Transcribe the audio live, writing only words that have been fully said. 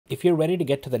If you're ready to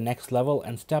get to the next level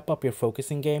and step up your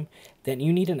focusing game, then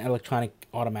you need an electronic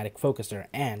automatic focuser,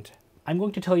 and I'm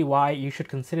going to tell you why you should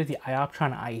consider the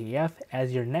iOptron iEAF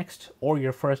as your next or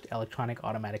your first electronic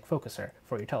automatic focuser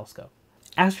for your telescope.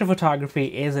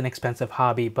 Astrophotography is an expensive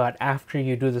hobby, but after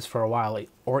you do this for a while,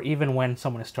 or even when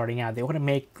someone is starting out, they want to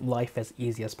make life as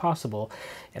easy as possible.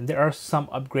 And there are some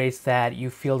upgrades that you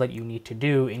feel that you need to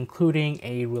do, including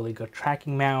a really good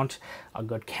tracking mount, a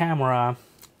good camera,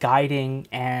 guiding,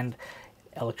 and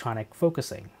electronic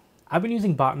focusing. I've been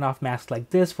using bought-off masks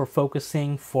like this for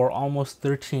focusing for almost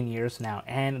 13 years now,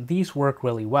 and these work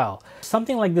really well.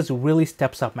 Something like this really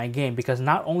steps up my game because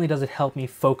not only does it help me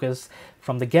focus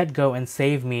from the get-go and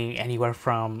save me anywhere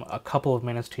from a couple of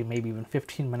minutes to maybe even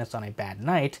 15 minutes on a bad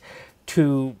night,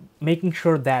 to making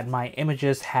sure that my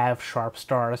images have sharp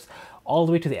stars all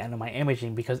the way to the end of my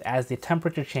imaging, because as the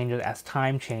temperature changes, as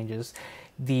time changes,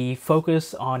 the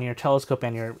focus on your telescope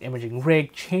and your imaging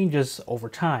rig changes over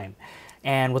time.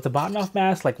 And with the bought-off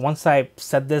mask, like once I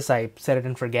set this, I set it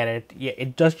and forget it. Yeah,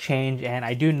 it does change, and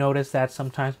I do notice that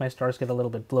sometimes my stars get a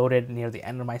little bit bloated near the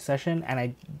end of my session,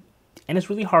 and it's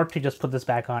really hard to just put this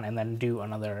back on and then do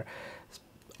another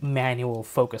manual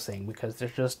focusing because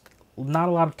there's just not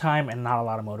a lot of time and not a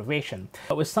lot of motivation.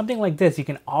 But with something like this, you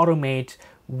can automate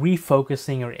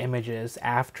refocusing your images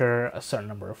after a certain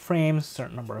number of frames,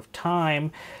 certain number of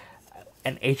time,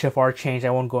 an HFR change.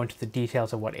 I won't go into the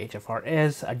details of what HFR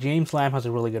is. James Lamb has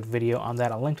a really good video on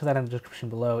that. I'll link to that in the description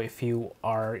below if you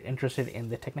are interested in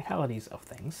the technicalities of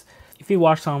things. If you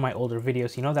watch some of my older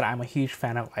videos, you know that I'm a huge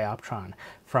fan of iOptron,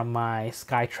 from my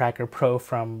Sky Tracker Pro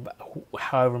from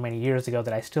however many years ago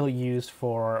that I still use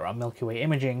for Milky Way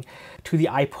imaging, to the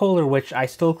iPolar, which I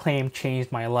still claim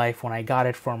changed my life when I got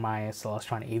it for my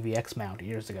Celestron AVX mount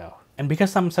years ago. And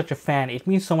because I'm such a fan, it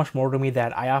means so much more to me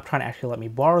that iOptron actually let me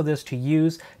borrow this to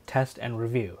use, test, and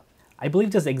review. I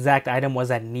believe this exact item was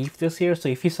at NEAF this year, so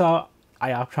if you saw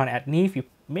iOptron at NEAF, you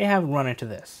may have run into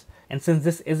this. And since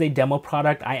this is a demo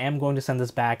product, I am going to send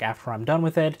this back after I'm done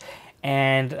with it,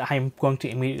 and I'm going to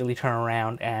immediately turn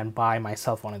around and buy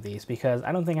myself one of these because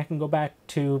I don't think I can go back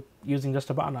to using just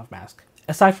a bought-off mask.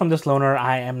 Aside from this loaner,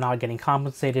 I am not getting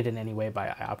compensated in any way by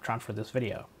iOptron for this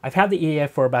video. I've had the EAF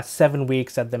for about 7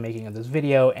 weeks at the making of this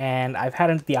video, and I've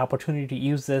had the opportunity to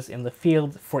use this in the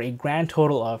field for a grand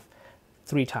total of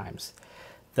 3 times.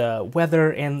 The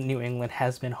weather in New England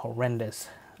has been horrendous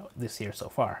this year so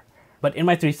far. But in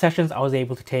my 3 sessions, I was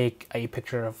able to take a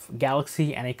picture of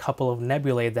galaxy and a couple of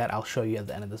nebulae that I'll show you at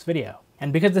the end of this video.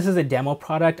 And because this is a demo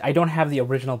product, I don't have the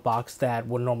original box that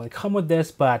would normally come with this,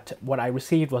 but what I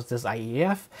received was this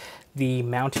iEAF, the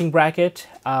mounting bracket,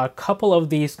 a couple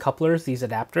of these couplers, these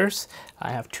adapters.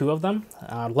 I have 2 of them.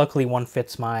 Luckily, one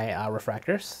fits my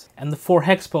refractors, and the 4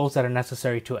 hex bolts that are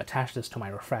necessary to attach this to my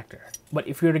refractor. But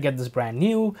if you were to get this brand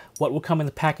new, what will come in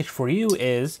the package for you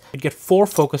is you'd get 4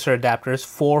 focuser adapters,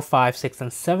 4, 5, 6,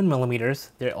 and 7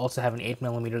 millimeters. They also have an 8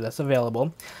 millimeter that's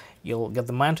available. You'll get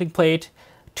the mounting plate,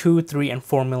 2, 3, and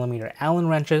 4 millimeter Allen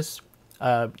wrenches,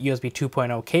 USB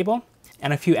 2.0 cable,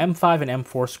 and a few M5 and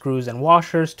M4 screws and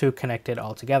washers to connect it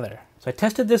all together. So I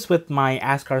tested this with my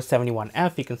Ascar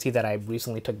 71F. You can see that I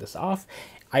recently took this off.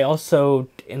 I also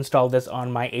installed this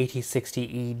on my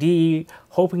AT60ED,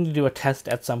 hoping to do a test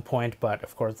at some point, but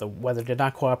of course the weather did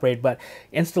not cooperate. But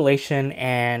installation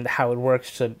and how it works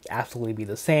should absolutely be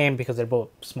the same because they're both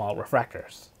small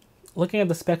refractors. Looking at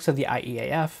the specs of the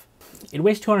iEAF, it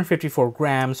weighs 254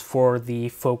 grams for the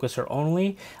focuser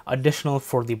only, additional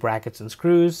for the brackets and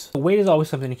screws. The weight is always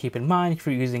something to keep in mind if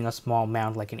you're using a small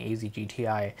mount like an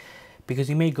AZGTI, because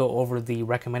you may go over the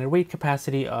recommended weight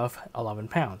capacity of 11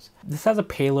 pounds. This has a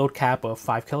payload cap of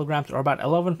 5 kilograms or about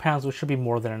 11 pounds, which should be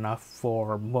more than enough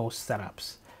for most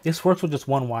setups. This works with just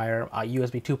one wire,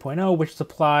 USB 2.0, which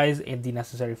supplies the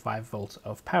necessary 5 volts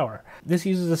of power. This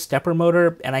uses a stepper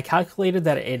motor, and I calculated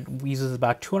that it uses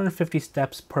about 250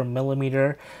 steps per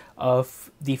millimeter of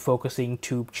the focusing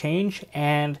tube change,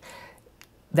 and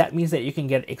that means that you can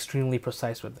get extremely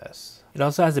precise with this. It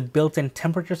also has a built-in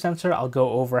temperature sensor. I'll go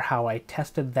over how I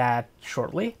tested that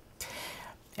shortly.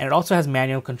 And it also has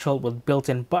manual control with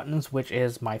built-in buttons, which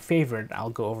is my favorite.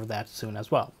 I'll go over that soon as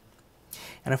well.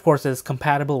 And of course, it's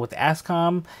compatible with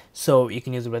ASCOM, so you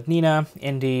can use it with Nina,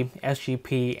 Indy,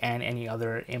 SGP, and any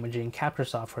other imaging capture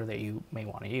software that you may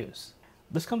want to use.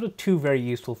 This comes with two very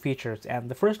useful features, and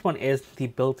the first one is the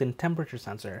built-in temperature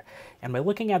sensor. And by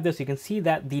looking at this, you can see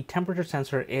that the temperature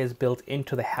sensor is built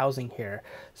into the housing here.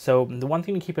 So the one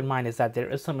thing to keep in mind is that there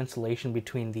is some insulation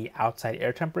between the outside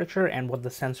air temperature and what the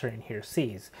sensor in here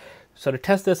sees. So to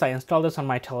test this, I installed this on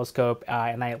my telescope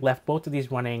and I left both of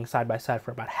these running side by side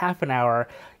for about half an hour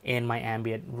in my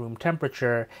ambient room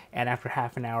temperature. And after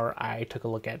half an hour, I took a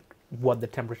look at what the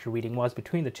temperature reading was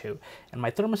between the two. And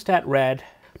my thermostat read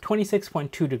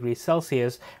 26.2 degrees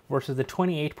Celsius versus the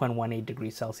 28.18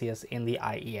 degrees Celsius in the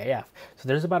iEAF. So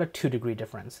there's about a 2-degree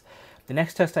difference. The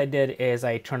next test I did is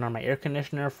I turned on my air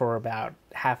conditioner for about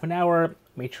half an hour,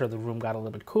 made sure the room got a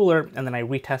little bit cooler, and then I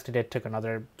retested it, took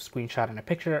another screenshot and a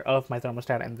picture of my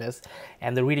thermostat and this,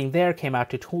 and the reading there came out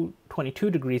to 22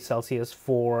 degrees Celsius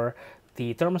for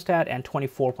the thermostat and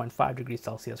 24.5 degrees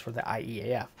Celsius for the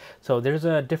iEAF. So there's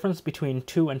a difference between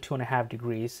 2 and 2.5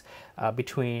 degrees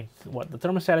between what the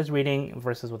thermostat is reading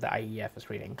versus what the iEAF is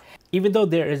reading. Even though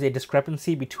there is a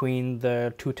discrepancy between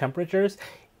the two temperatures,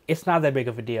 it's not that big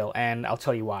of a deal, and I'll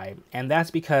tell you why. And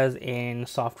that's because in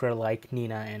software like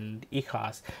Nina and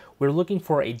ECOS, we're looking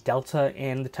for a delta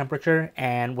in the temperature,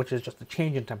 and which is just a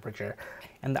change in temperature.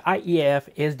 And the iEAF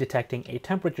is detecting a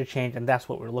temperature change, and that's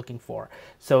what we're looking for.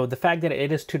 So the fact that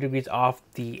it is 2 degrees off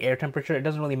the air temperature, it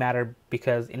doesn't really matter,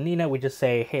 because in Nina we just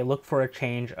say, hey, look for a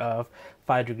change of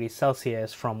 5 degrees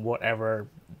Celsius from whatever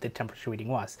the temperature reading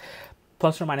was.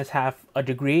 Plus or minus half a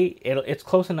degree, it's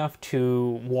close enough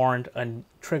to warrant a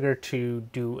trigger to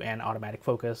do an automatic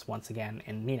focus once again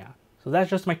in Nina. So that's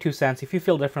just my 2 cents. If you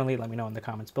feel differently, let me know in the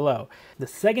comments below. The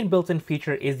second built-in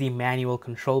feature is the manual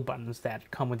control buttons that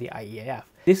come with the iEAF.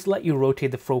 This let you rotate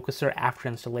the focuser after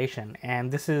installation, and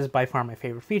this is by far my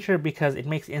favorite feature because it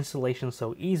makes installation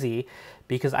so easy,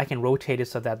 because I can rotate it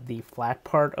so that the flat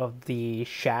part of the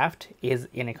shaft is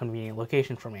in a convenient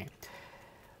location for me.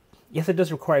 Yes, it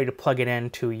does require you to plug it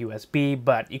into USB,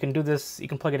 but you can do this, you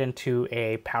can plug it into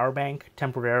a power bank,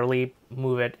 temporarily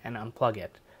move it and unplug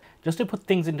it. Just to put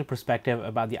things into perspective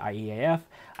about the iEAF,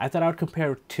 I thought I would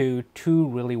compare it to two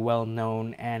really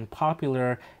well-known and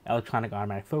popular electronic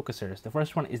automatic focusers. The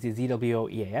first one is the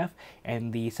ZWO EAF,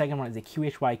 and the second one is the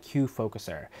QHY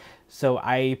focuser. So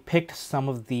I picked some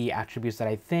of the attributes that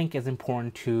I think is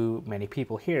important to many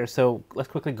people here, so let's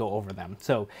quickly go over them.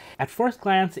 So at first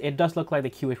glance, it does look like the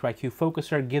QHY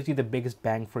focuser gives you the biggest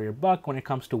bang for your buck when it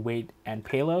comes to weight and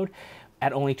payload.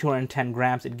 At only 210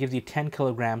 grams, it gives you 10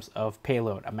 kilograms of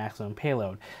payload, a maximum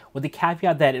payload, with the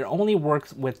caveat that it only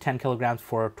works with 10 kilograms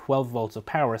for 12 volts of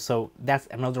power, so that's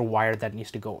another wire that needs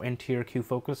to go into your Q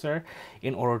focuser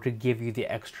in order to give you the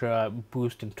extra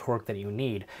boost in torque that you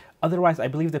need. Otherwise, I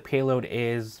believe the payload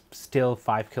is still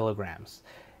 5 kilograms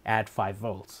at 5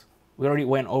 volts. We already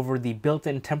went over the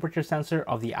built-in temperature sensor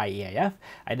of the iEAF.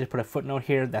 I did put a footnote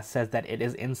here that says that it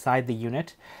is inside the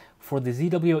unit. For the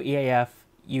ZWO EAF,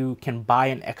 you can buy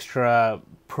an extra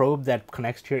probe that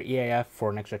connects to your EAF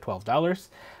for an extra $12.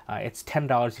 It's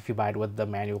 $10 if you buy it with the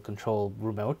manual control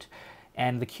remote.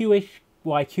 And the QHY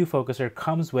focuser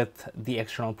comes with the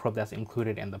external probe that's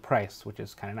included in the price, which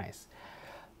is kind of nice.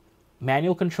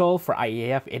 Manual control for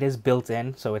iEAF, it is built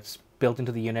in, so it's built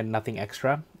into the unit, nothing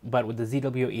extra. But with the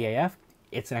ZWO EAF,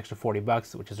 it's an extra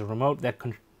 $40, which is a remote that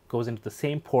goes into the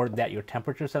same port that your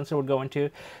temperature sensor would go into.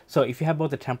 So if you have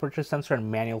both the temperature sensor and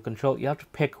manual control, you have to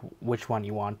pick which one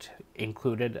you want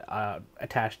included,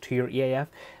 attached to your EAF.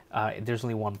 There's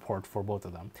only one port for both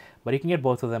of them, but you can get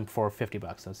both of them for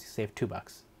 $50, so you save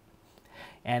 $2.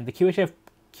 And the QHY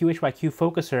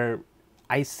focuser,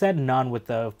 I said none with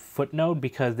the footnote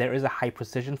because there is a high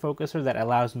precision focuser that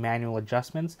allows manual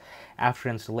adjustments after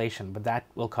installation, but that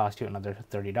will cost you another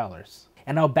 $30.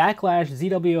 And now backlash,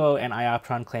 ZWO and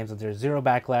iOptron claims that there's zero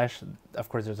backlash. Of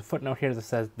course, there's a footnote here that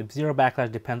says the zero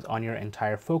backlash depends on your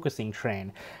entire focusing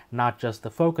train, not just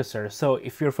the focuser. So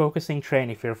if your focusing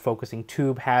train, if your focusing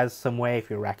tube has some way,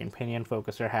 if your rack and pinion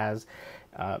focuser has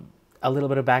a little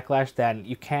bit of backlash, then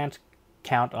you can't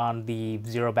count on the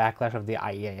zero backlash of the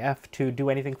iEAF to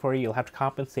do anything for you. You'll have to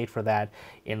compensate for that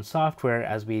in software,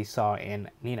 as we saw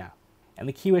in Nina. And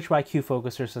the QHY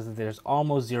focuser says that there's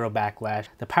almost zero backlash.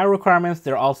 The power requirements,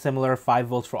 they're all similar, 5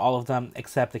 volts for all of them,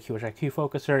 except the QHY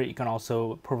focuser. You can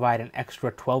also provide an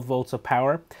extra 12 volts of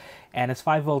power, and its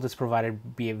 5 volts is provided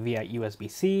via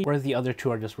USB-C, whereas the other two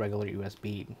are just regular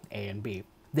USB A and B.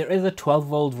 There is a 12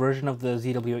 volt version of the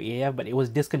ZWO EAF, but it was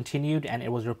discontinued and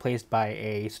it was replaced by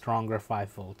a stronger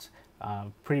 5 volts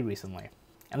pretty recently.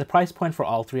 And the price point for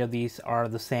all three of these are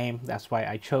the same. That's why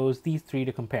I chose these three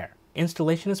to compare.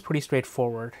 Installation is pretty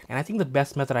straightforward, and I think the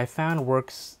best method I found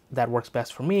that works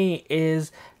best for me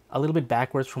is a little bit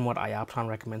backwards from what iOptron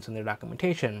recommends in their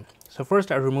documentation. So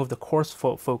first I remove the coarse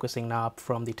focusing knob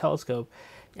from the telescope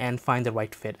and find the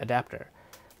right fit adapter.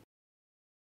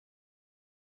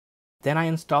 Then I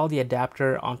install the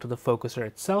adapter onto the focuser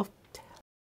itself,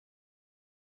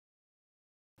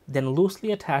 then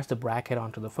loosely attach the bracket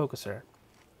onto the focuser.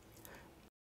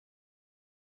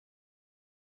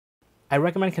 I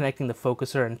recommend connecting the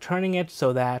focuser and turning it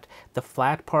so that the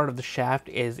flat part of the shaft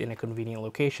is in a convenient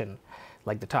location,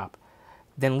 like the top.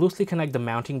 Then loosely connect the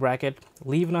mounting bracket,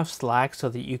 leave enough slack so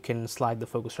that you can slide the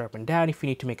focuser up and down if you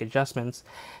need to make adjustments.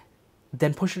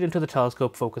 Then push it into the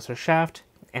telescope focuser shaft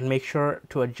and make sure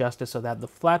to adjust it so that the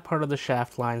flat part of the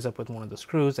shaft lines up with one of the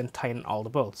screws, and tighten all the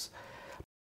bolts.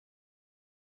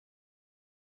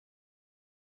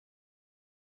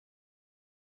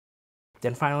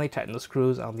 Then finally tighten the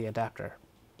screws on the adapter.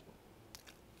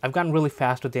 I've gotten really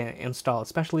fast with the install,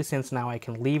 especially since now I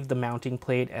can leave the mounting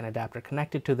plate and adapter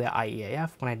connected to the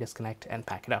iEAF when I disconnect and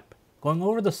pack it up. Going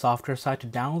over the software side, to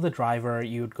download the driver,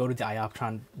 you would go to the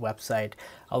iOptron website.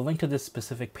 I'll link to this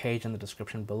specific page in the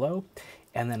description below.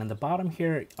 And then in the bottom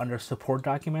here, under support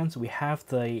documents, we have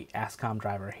the ASCOM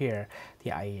driver here,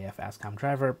 the iEAF ASCOM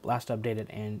driver, last updated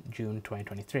in June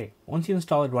 2023. Once you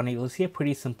install it running, you'll see a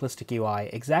pretty simplistic UI,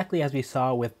 exactly as we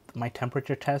saw with my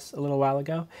temperature tests a little while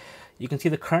ago. You can see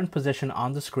the current position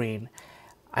on the screen.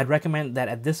 I'd recommend that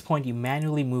at this point you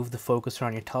manually move the focuser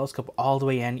on your telescope all the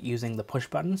way in using the push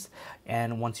buttons,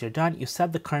 and once you're done, you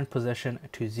set the current position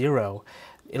to 0.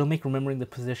 It'll make remembering the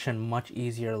position much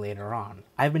easier later on.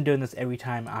 I've been doing this every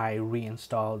time I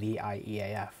reinstall the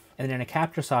iEAF. And then in a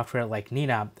capture software like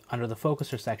Nina, under the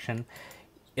focuser section,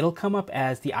 it'll come up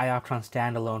as the iOptron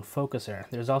standalone focuser.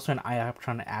 There's also an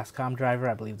iOptron ASCOM driver.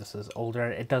 I believe this is older.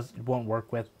 It won't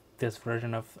work with this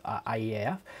version of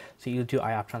iEAF. So you do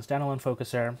iOptron standalone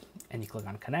focuser and you click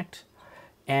on connect.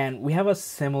 And we have a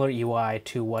similar UI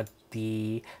to what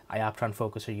the iOptron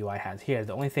focuser UI has here.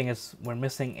 The only thing is we're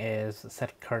missing is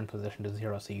set current position to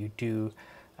 0, so you do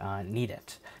need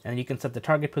it. And you can set the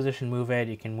target position, move it,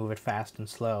 you can move it fast and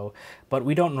slow, but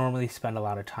we don't normally spend a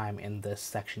lot of time in this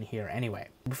section here anyway.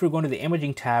 Before we go into the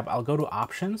imaging tab, I'll go to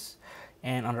options.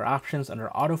 And under options, under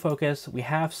autofocus, we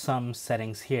have some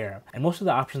settings here. And most of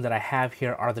the options that I have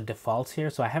here are the defaults here,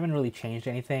 so I haven't really changed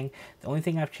anything. The only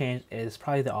thing I've changed is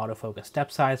probably the autofocus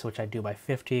step size, which I do by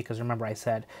 50, because remember I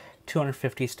said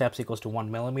 250 steps equals to 1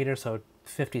 millimeter, so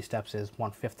 50 steps is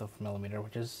 1/5 of a millimeter,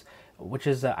 which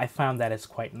is I found that it's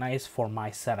quite nice for my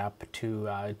setup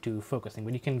to do focusing.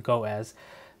 But you can go as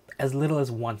little as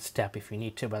 1 step if you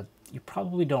need to, but you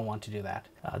probably don't want to do that.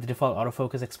 The default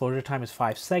autofocus exposure time is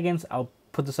 5 seconds. I'll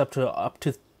put this up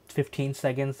to 15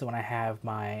 seconds when I have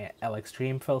my L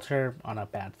Extreme filter on a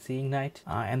bad seeing night.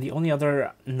 And the only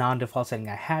other non-default setting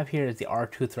I have here is the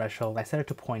R2 threshold. I set it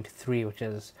to 0.3, which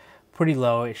is pretty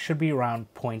low. It should be around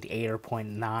 0.8 or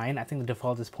 0.9. I think the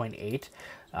default is 0.8.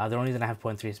 The only reason I have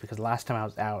 0.3 is because last time I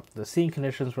was out, the seeing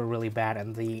conditions were really bad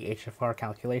and the HFR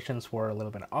calculations were a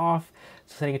little bit off.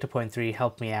 So setting it to 0.3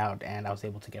 helped me out and I was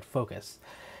able to get focus.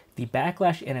 The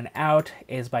backlash in and out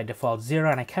is by default 0,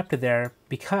 and I kept it there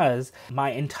because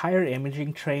my entire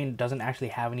imaging train doesn't actually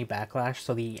have any backlash.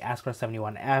 So the Astrophotography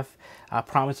 71F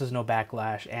promises no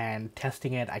backlash, and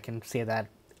testing it, I can say that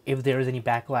if there is any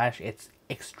backlash, it's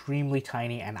extremely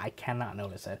tiny and I cannot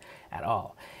notice it at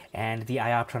all. And the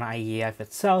iOptron iEAF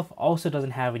itself also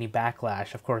doesn't have any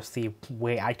backlash. Of course, the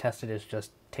way I test it is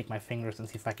just take my fingers and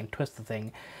see if I can twist the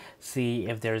thing, see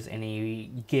if there's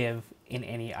any give in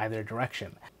either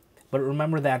direction. But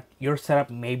remember that your setup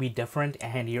may be different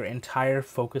and your entire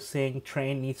focusing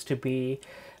train needs to be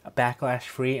backlash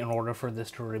free in order for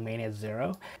this to remain at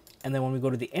 0. And then when we go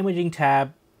to the imaging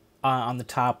tab, on the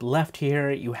top left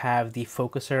here, you have the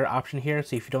focuser option here.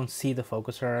 So if you don't see the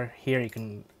focuser here, you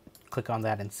can click on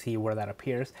that and see where that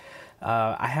appears.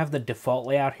 I have the default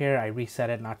layout here. I reset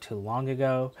it not too long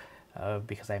ago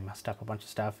because I messed up a bunch of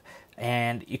stuff.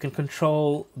 And you can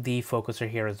control the focuser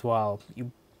here as well.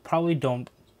 You probably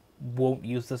won't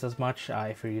use this as much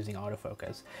if you're using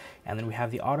autofocus. And then we have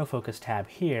the autofocus tab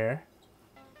here.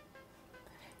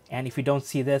 And if you don't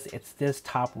see this, it's this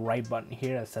top right button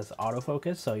here that says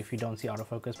autofocus. So if you don't see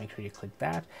autofocus, make sure you click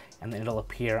that, and then it'll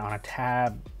appear on a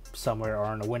tab somewhere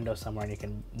or in a window somewhere, and you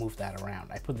can move that around.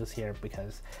 I put this here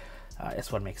because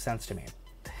it's what makes sense to me.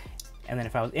 And then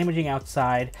if I was imaging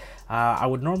outside, I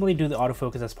would normally do the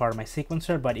autofocus as part of my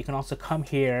sequencer, but you can also come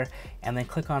here and then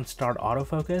click on start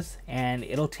autofocus, and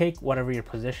it'll take whatever your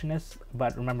position is.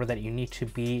 But remember that you need to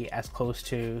be as close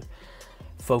to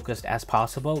focused as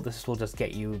possible. This will just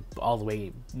get you all the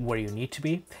way where you need to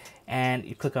be. And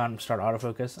you click on start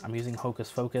autofocus. I'm using Hocus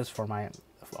Focus for my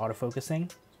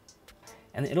autofocusing.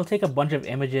 And it'll take a bunch of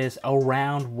images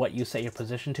around what you set your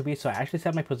position to be. So I actually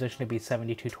set my position to be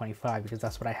 7225 because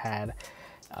that's what I had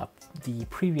the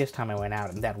previous time I went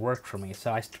out, and that worked for me.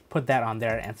 So I put that on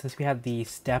there, and since we had the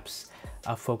steps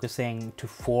of focusing to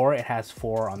 4, it has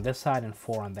 4 on this side and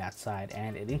 4 on that side,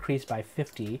 and it increased by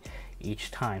 50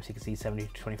 each time. So you can see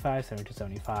 7225,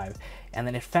 7275, and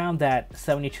then it found that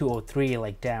 7203,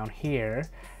 like down here,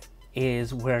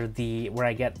 is where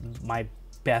I get my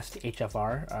best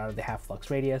HFR, the half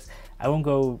flux radius. I won't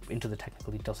go into the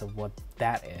technical details of what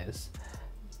that is,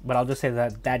 but I'll just say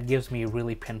that that gives me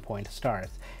really pinpoint stars.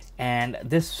 And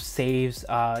this saves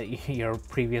your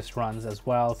previous runs as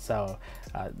well. So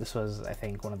this was, I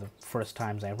think, one of the first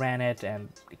times I ran it, and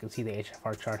you can see the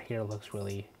HFR chart here looks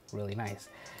really, really nice.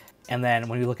 And then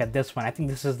when you look at this one, I think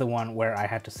this is the one where I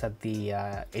had to set the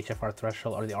HFR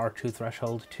threshold, or the R2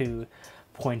 threshold, to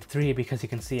 0.3, because you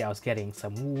can see I was getting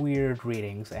some weird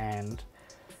readings, and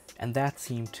that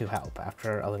seemed to help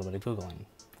after a little bit of Googling.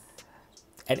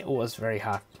 And it was very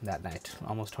hot that night,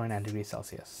 almost 29 degrees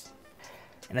Celsius.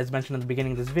 And as mentioned at the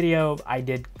beginning of this video,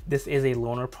 this is a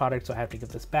loaner product, so I have to give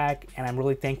this back, and I'm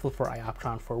really thankful for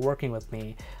iOptron for working with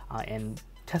me in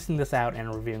testing this out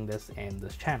and reviewing this in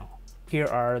this channel. Here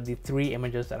are the 3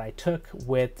 images that I took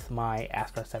with my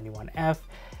Astra 71F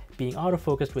being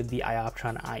autofocused with the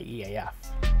iOptron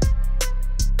iEAF.